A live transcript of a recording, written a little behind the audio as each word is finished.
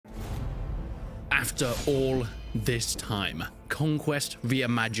After all this time, Conquest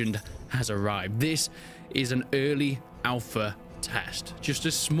Reimagined has arrived. This is an early alpha test. Just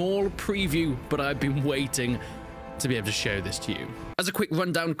a small preview, but I've been waiting to be able to show this to you. As a quick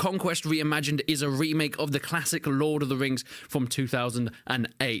rundown, Conquest Reimagined is a remake of the classic Lord of the Rings from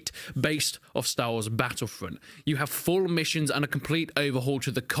 2008, based off Star Wars Battlefront. You have full missions and a complete overhaul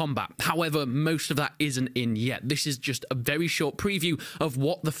to the combat. However, most of that isn't in yet. This is just a very short preview of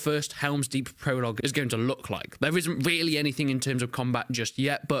what the first Helm's Deep prologue is going to look like. There isn't really anything in terms of combat just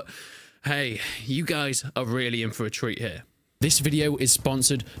yet, but hey, you guys are really in for a treat here. This video is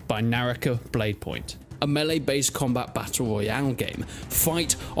sponsored by Naraka Bladepoint, a melee-based combat battle royale game.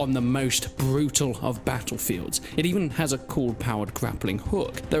 Fight on the most brutal of battlefields. It even has a cool powered grappling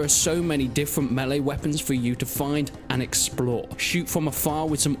hook. There are so many different melee weapons for you to find and explore. Shoot from afar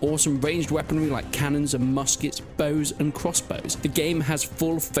with some awesome ranged weaponry like cannons and muskets, bows and crossbows. The game has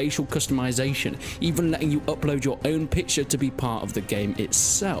full facial customization, even letting you upload your own picture to be part of the game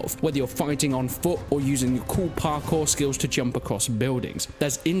itself, whether you're fighting on foot or using your cool parkour skills to jump across buildings.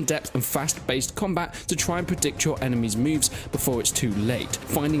 There's in-depth and fast-paced combat to try and predict your enemy's moves before it's too late,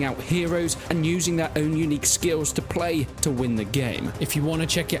 finding out heroes and using their own unique skills to play to win the game. If you want to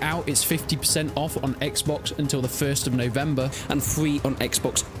check it out, it's 50% off on Xbox until the 1st of November and free on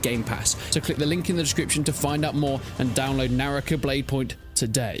Xbox Game Pass. So click the link in the description to find out more and download Naraka Bladepoint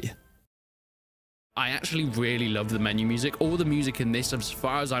today. I actually really love the menu music. All the music in this, as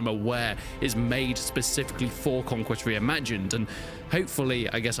far as I'm aware, is made specifically for Conquest Reimagined, and hopefully,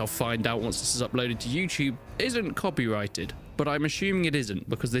 I guess I'll find out once this is uploaded to YouTube, isn't copyrighted. But I'm assuming it isn't,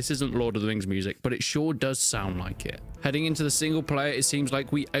 because this isn't Lord of the Rings music, but it sure does sound like it. Heading into the single player, it seems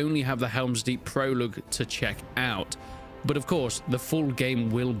like we only have the Helm's Deep prologue to check out. But of course, the full game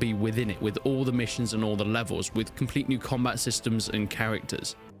will be within it, with all the missions and all the levels, with complete new combat systems and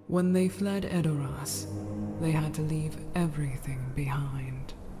characters. When they fled Edoras, they had to leave everything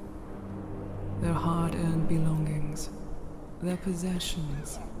behind. Their hard-earned belongings, their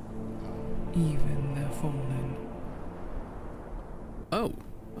possessions, even their fallen. Oh,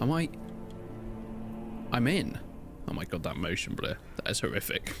 I'm in. Oh my god, that motion blur. That is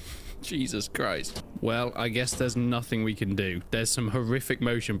horrific. Jesus Christ. Well, I guess there's nothing we can do. There's some horrific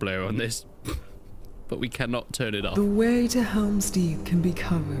motion blur on this. But we cannot turn it off. The way to Helm's Deep can be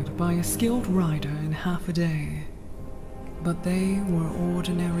covered by a skilled rider in half a day. But they were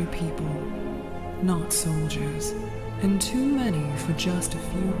ordinary people, not soldiers, and too many for just a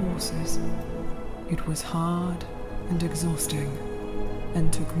few horses. It was hard and exhausting,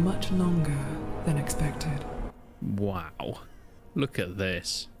 and took much longer than expected. Wow. Look at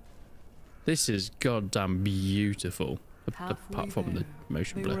this. This is goddamn beautiful. Apart from the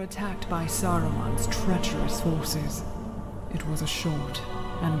motion blur. They were attacked by Saruman's treacherous forces. It was a short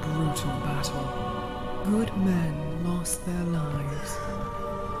and brutal battle. Good men lost their lives.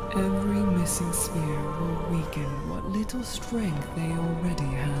 Every missing spear will weaken what little strength they already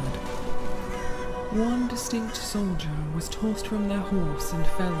had. One distinct soldier was tossed from their horse and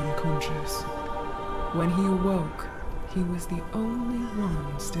fell unconscious. When he awoke, he was the only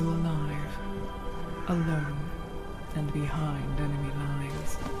one still alive, alone and behind enemy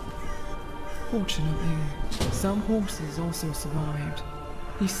lines. Fortunately, some horses also survived.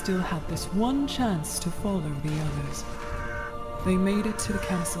 He still had this one chance to follow the others. They made it to the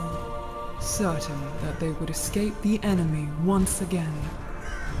castle, certain that they would escape the enemy once again.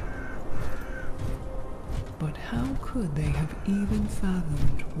 But how could they have even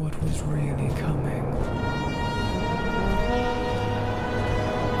fathomed what was really coming?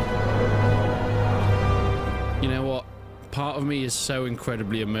 You know what? Part of me is so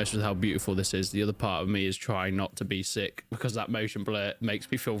incredibly immersed with how beautiful this is. The other part of me is trying not to be sick because that motion blur makes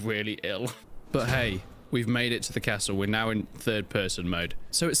me feel really ill. But hey, we've made it to the castle. We're now in third-person mode.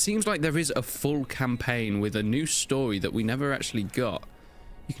 So it seems like there is a full campaign with a new story that we never actually got.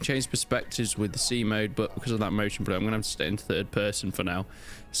 You can change perspectives with the C mode, but because of that motion blur, I'm gonna have to stay in third person for now.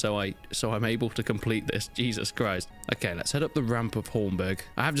 So I'm able to complete this. Jesus Christ. Okay, let's head up the ramp of Hornburg.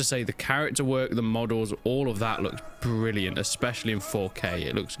 I have to say, the character work, the models, all of that looks brilliant, especially in 4K.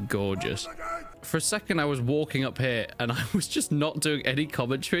 It looks gorgeous. For a second, I was walking up here and I was just not doing any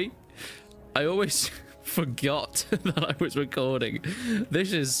commentary. I always forgot that I was recording.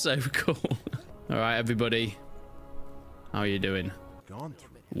 This is so cool. All right, everybody. How are you doing?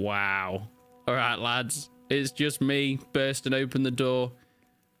 Wow. All right, lads. It's just me bursting open the door.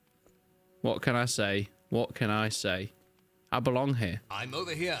 What can I say? What can I say? I belong here. I'm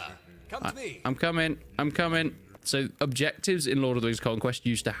over here. Come to me. I'm coming. I'm coming. So objectives in Lord of the Rings Conquest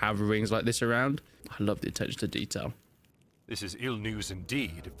used to have rings like this around. I love the attention to detail. This is ill news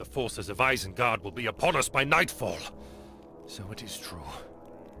indeed if the forces of Isengard will be upon us by nightfall. So it is true.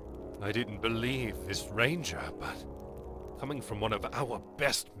 I didn't believe this ranger, but coming from one of our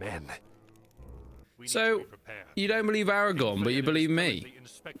best men. So, you don't believe Aragorn, but you believe me?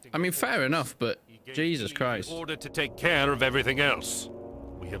 I mean, fair enough, but Jesus Christ. In order to take care of everything else.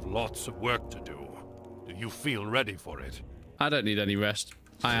 We have lots of work to do. Do you feel ready for it? I don't need any rest.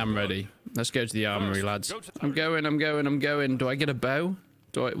 I am ready. Let's go to the armory, lads. I'm going. Do I get a bow?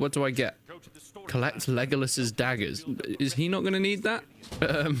 What do I get? Collect Legolas's daggers. Is he not going to need that?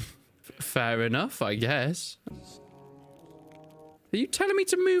 Fair enough, I guess. Are you telling me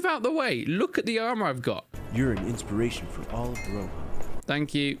to move out the way? Look at the armor I've got. You're an inspiration for all of Rohan.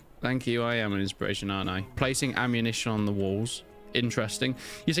 Thank you. Thank you. I am an inspiration, aren't I? Placing ammunition on the walls. Interesting.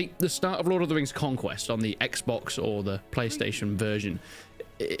 You see, the start of Lord of the Rings Conquest on the Xbox or the PlayStation version,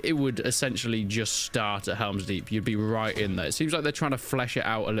 it would essentially just start at Helm's Deep. You'd be right in there. It seems like they're trying to flesh it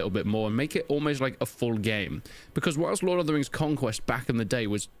out a little bit more and make it almost like a full game. Because whilst Lord of the Rings Conquest back in the day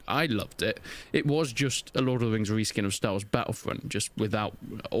was, I loved it, it was just a Lord of the Rings reskin of Star Wars Battlefront, just without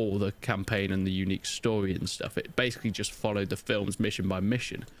all the campaign and the unique story and stuff. It basically just followed the films mission by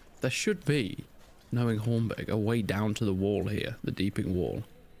mission. There should be, knowing Hornburg, a way down to the wall here, the Deeping Wall.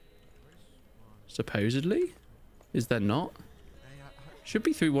 Supposedly? Is there not? Should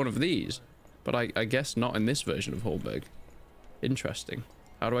be through one of these, but I guess not in this version of Hornburg. Interesting.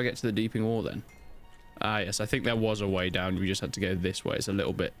 How do I get to the Deeping Wall then? Ah, yes, I think there was a way down. We just had to go this way. It's a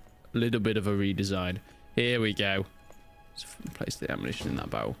little bit of a redesign. Here we go. Let's place the ammunition in that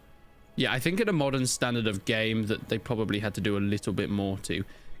barrel. Yeah, I think in a modern standard of game that they probably had to do a little bit more to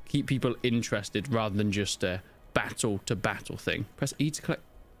keep people interested rather than just a battle-to-battle thing. Press E to collect.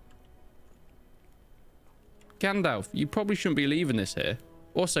 Gandalf, you probably shouldn't be leaving this here.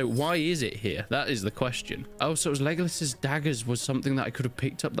 Also, why is it here? That is the question. Oh, so it was Legolas's daggers was something that I could have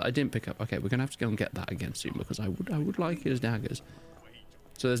picked up that I didn't pick up. Okay, we're gonna have to go and get that again soon because I would like his daggers.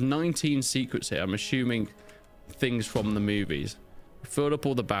 So there's 19 secrets here. I'm assuming things from the movies. We filled up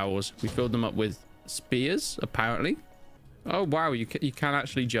all the barrels. We filled them up with spears, apparently. Oh wow, you can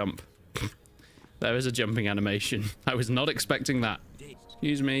actually jump. There is a jumping animation. I was not expecting that.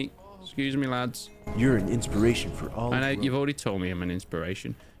 Excuse me, lads. You're an inspiration for all. I know you've already told me I'm an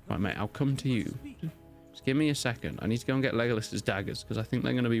inspiration. Right, mate, I'll come to you. Just give me a second. I need to go and get Legolas's daggers because I think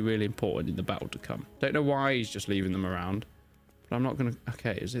they're going to be really important in the battle to come. Don't know why he's just leaving them around, but I'm not going to.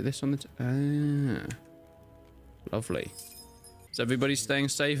 Okay, is it this on the? Lovely. Is everybody staying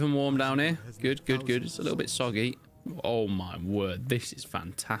safe and warm down here? Good. It's a little bit soggy. Oh my word, this is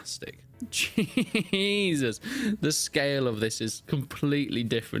fantastic. Jesus, the scale of this is completely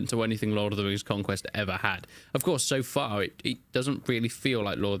different to anything Lord of the Rings Conquest ever had. Of course, so far it doesn't really feel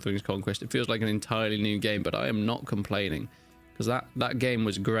like Lord of the Rings Conquest. It feels like an entirely new game, but I am not complaining because that game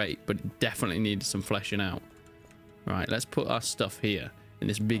was great, but it definitely needed some fleshing out. Right, let's put our stuff here in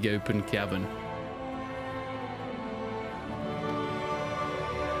this big open cavern.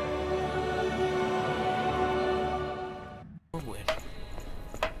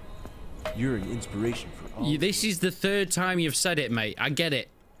 You're an inspiration for all. This is the third time you've said it, mate. I get it.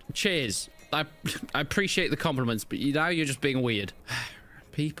 Cheers. I appreciate the compliments, but now you're just being weird.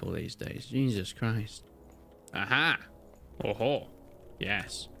 People these days. Jesus Christ. Aha. Oh-ho.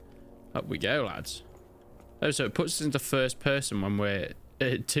 Yes. Up we go, lads. Oh, so it puts us into first person when we're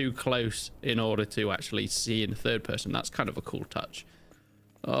too close in order to actually see in third person. That's kind of a cool touch.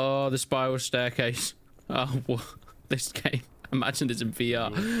 Oh, the spiral staircase. Oh, this game. Imagine this in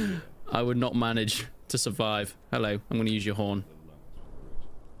VR. I would not manage to survive. Hello, I'm going to use your horn.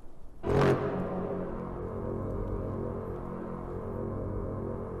 I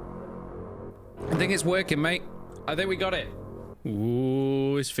think it's working, mate. I think we got it.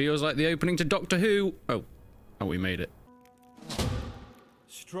 Ooh, this feels like the opening to Doctor Who. Oh, we made it.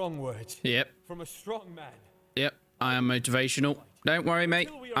 Strong words. Yep. From a strong man. Yep, I am motivational. Don't worry, mate.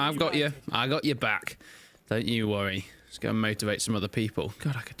 I've got you. I got your back. Don't you worry. Let's go and motivate some other people.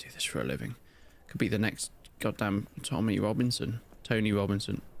 God, I could do this for a living. Could be the next goddamn Tony Robinson.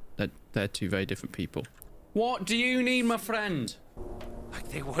 They're two very different people. What do you need, my friend? Like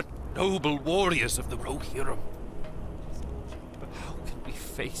they were noble warriors of the Rohirrim. But how can we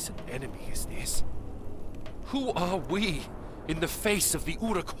face an enemy as this? Who are we in the face of the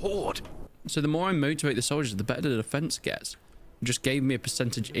Uruk horde? So the more I motivate the soldiers, the better the defense gets. It just gave me a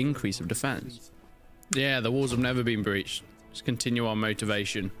percentage increase of defense. Yeah, the walls have never been breached. Let's continue our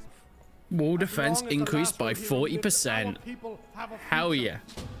motivation. Wall defense increased by 40%. Hell yeah.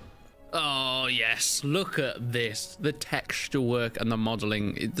 Oh, yes. Look at this. The texture work and the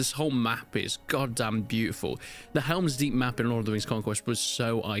modeling. This whole map is goddamn beautiful. The Helm's Deep map in Lord of the Rings Conquest was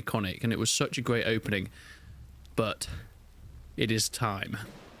so iconic, and it was such a great opening. But it is time.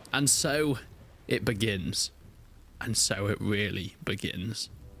 And so it begins. And so it really begins.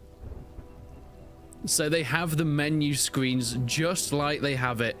 So they have the menu screens just like they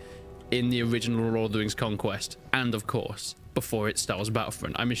have it in the original Lord of the Rings Conquest. And of course, before it starts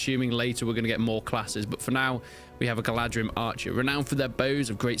Battlefront. I'm assuming later we're going to get more classes, but for now, we have a Galadrim archer. Renowned for their bows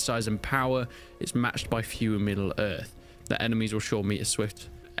of great size and power, it's matched by few in Middle-earth. Their enemies will sure meet a swift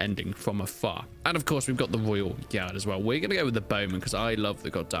ending from afar. And of course, we've got the Royal Guard as well. We're going to go with the Bowman, because I love the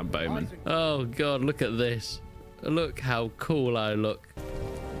goddamn Bowman. Oh god, look at this. Look how cool I look.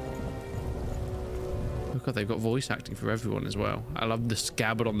 Oh god, they've got voice acting for everyone as well. I love the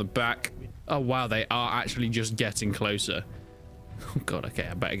scabbard on the back. Oh wow, they are actually just getting closer. Oh god, okay,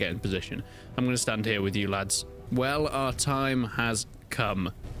 I better get in position. I'm going to stand here with you lads. Well, our time has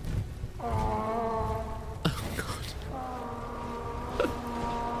come. Oh god.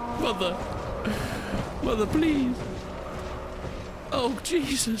 Mother. Mother, please. Oh,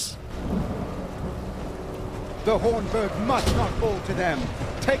 Jesus. The Hornburg must not fall to them.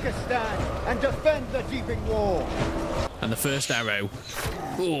 Take a stand and defend the Deeping Wall. And the first arrow.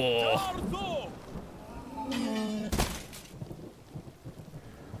 Oh.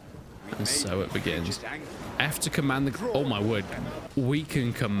 And so it begins. F to command the... Oh my word. We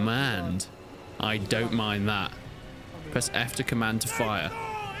can command. I don't mind that. Press F to command to fire.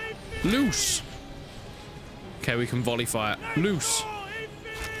 Loose. Okay, we can volley fire. Loose.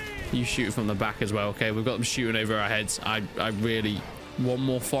 You shoot from the back as well. Okay, we've got them shooting over our heads. I really... One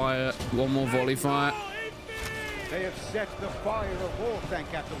more fire. One more volley fire. They have set the fire of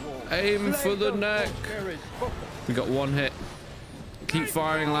Orthanc at the wall. Aim for the neck. We got one hit. Keep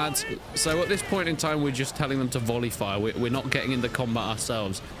firing, lads. So at this point in time, we're just telling them to volley fire. We're not getting into combat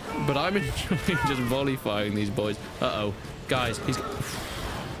ourselves. But I'm enjoying just volley firing these boys. Uh-oh. Guys, he's...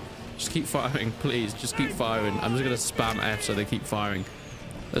 Just keep firing, please. Just keep firing. I'm just going to spam F so they keep firing.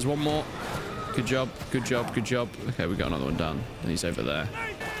 There's one more. Good job. Good job. Good job. Okay, we got another one done. He's over there.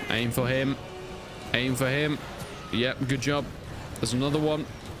 Aim for him. Aim for him. Yep, good job. There's another one.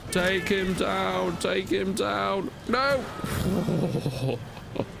 Take him down. Take him down. No.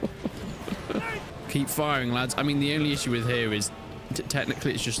 Keep firing, lads. I mean, the only issue with here is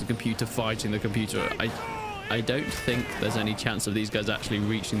technically it's just the computer fighting the computer. I don't think there's any chance of these guys actually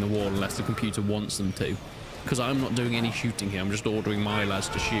reaching the wall unless the computer wants them to. Because I'm not doing any shooting here. I'm just ordering my lads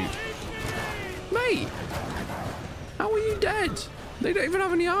to shoot. Mate! How are you dead? They don't even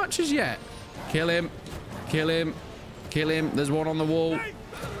have any archers yet. Kill him. Kill him. Kill him. There's one on the wall.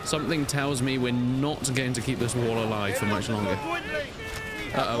 Something tells me we're not going to keep this wall alive for much longer.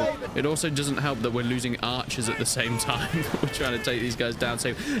 Uh-oh. It also doesn't help that we're losing archers at the same time. We're trying to take these guys down.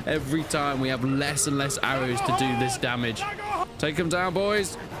 So every time we have less and less arrows to do this damage. Take them down,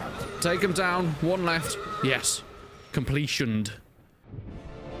 boys. Take them down. One left. Yes. Completioned.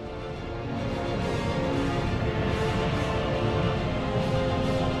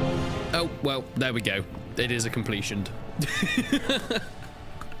 Oh, well, there we go. It is a completion.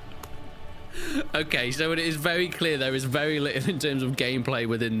 Okay, so it is very clear there is very little in terms of gameplay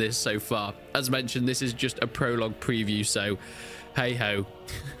within this so far. As mentioned, this is just a prologue preview, so hey-ho.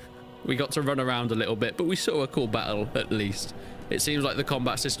 We got to run around a little bit, but we saw a cool battle at least. It seems like the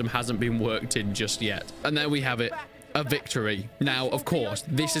combat system hasn't been worked in just yet. And there we have it. A victory. Now, of course,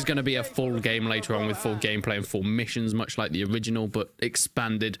 this is going to be a full game later on with full gameplay and full missions, much like the original, but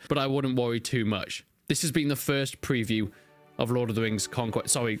expanded. But I wouldn't worry too much. This has been the first preview of Lord of the Rings Conquest.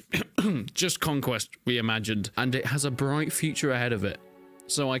 Sorry, just Conquest Reimagined. And it has a bright future ahead of it.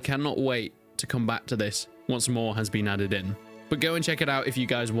 So I cannot wait to come back to this once more has been added in. But go and check it out if you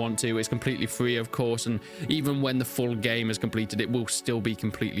guys want to. It's completely free, of course, and even when the full game is completed, it will still be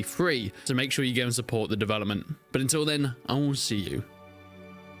completely free. So make sure you go and support the development. But until then, I will see you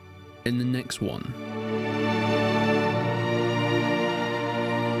in the next one.